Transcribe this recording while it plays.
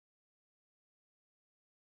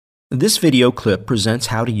This video clip presents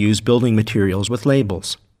how to use building materials with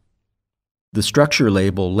labels. The structure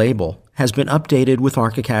label has been updated with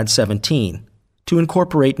ArchiCAD 17 to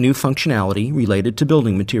incorporate new functionality related to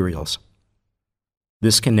building materials.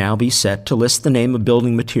 This can now be set to list the name of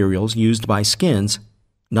building materials used by skins,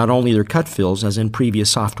 not only their cut fills as in previous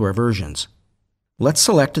software versions. Let's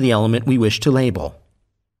select the element we wish to label,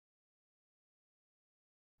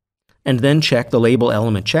 and then check the Label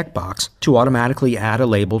Element checkbox to automatically add a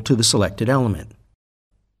label to the selected element.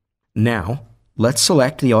 Now, let's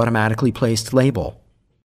select the automatically placed label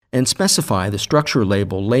and specify the structure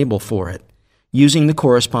label for it using the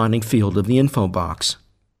corresponding field of the info box.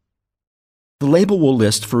 The label will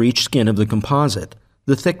list for each skin of the composite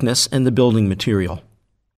the thickness and the building material.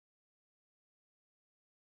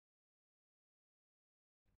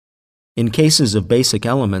 In cases of basic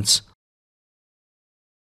elements,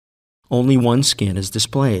 only one skin is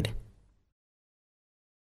displayed.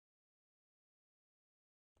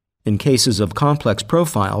 In cases of complex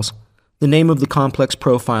profiles, the name of the complex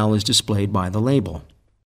profile is displayed by the label.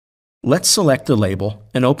 Let's select the label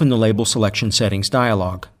and open the Label Selection Settings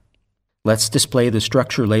dialog. Let's display the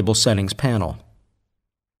Structure Label Settings panel.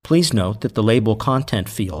 Please note that the Label Content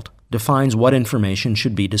field defines what information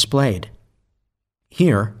should be displayed.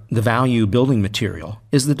 Here, the value building material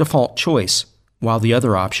is the default choice, while the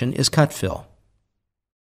other option is cut fill.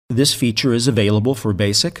 This feature is available for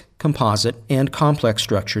basic, composite, and complex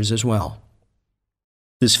structures as well.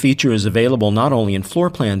 This feature is available not only in floor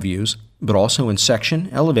plan views, but also in section,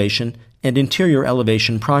 elevation, and interior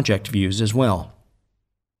elevation project views as well.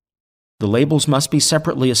 The labels must be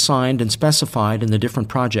separately assigned and specified in the different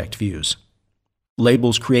project views.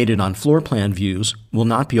 Labels created on floor plan views will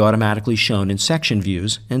not be automatically shown in section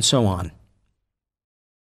views, and so on.